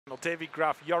David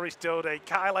Graf, Joris Dode,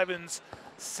 Kyle Evans,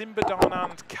 Simba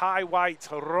Darnand, Kai White,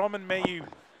 Roman Mayu,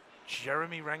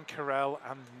 Jeremy Rancarel,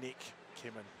 and Nick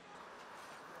Kimmen.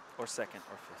 Or second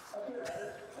or fifth.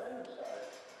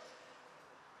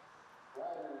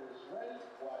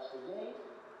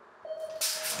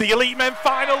 The Elite Men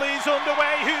Final is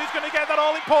underway. Who's going to get that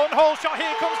all-important hole shot? Here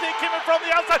comes Nick Kimmen from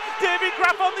the outside. David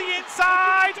Graf on the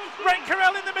inside.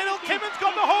 Rancarel in the middle. Kimmen's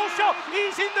got the hole shot.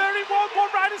 He's in there in one.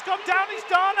 One rider's gone down. He's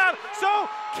Darnand. So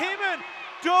Kimmen,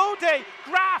 Dode,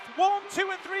 Graf, 1, 2,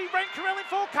 and 3. Rancarel in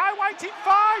 4. Kai White in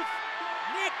 5.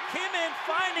 Nick Kimmen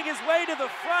finding his way to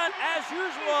the front as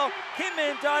usual.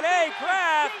 Kimmen, Dode,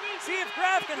 Graf. See if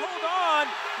Graf can hold on.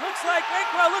 Looks like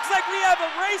Rancarel. Looks like we have a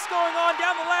race going on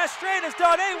down the last straight as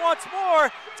Dode wants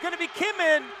more. It's going to be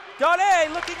Kimmen,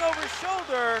 Dode looking over his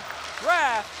shoulder.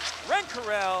 Graf,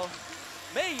 Rancarel,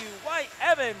 Mayu, White,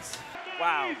 Evans.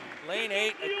 Wow, lane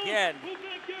 8 again.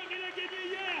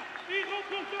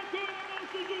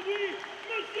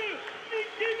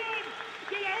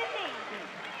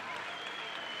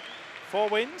 4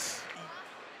 wins.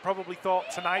 Probably thought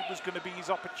tonight was going to be his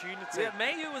opportunity. Yeah,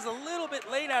 Mayu was a little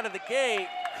bit late out of the gate,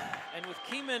 and with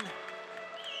Kimmen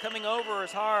coming over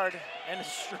as hard and as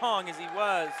strong as he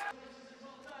was.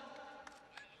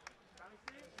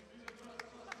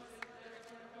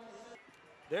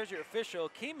 There's your official.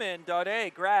 Kimmen,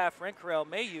 Dode, Graf, Rancarel,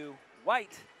 Mayu,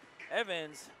 White,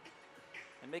 Evans,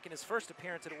 and making his first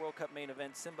appearance at a World Cup main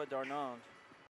event, Simba Darnand.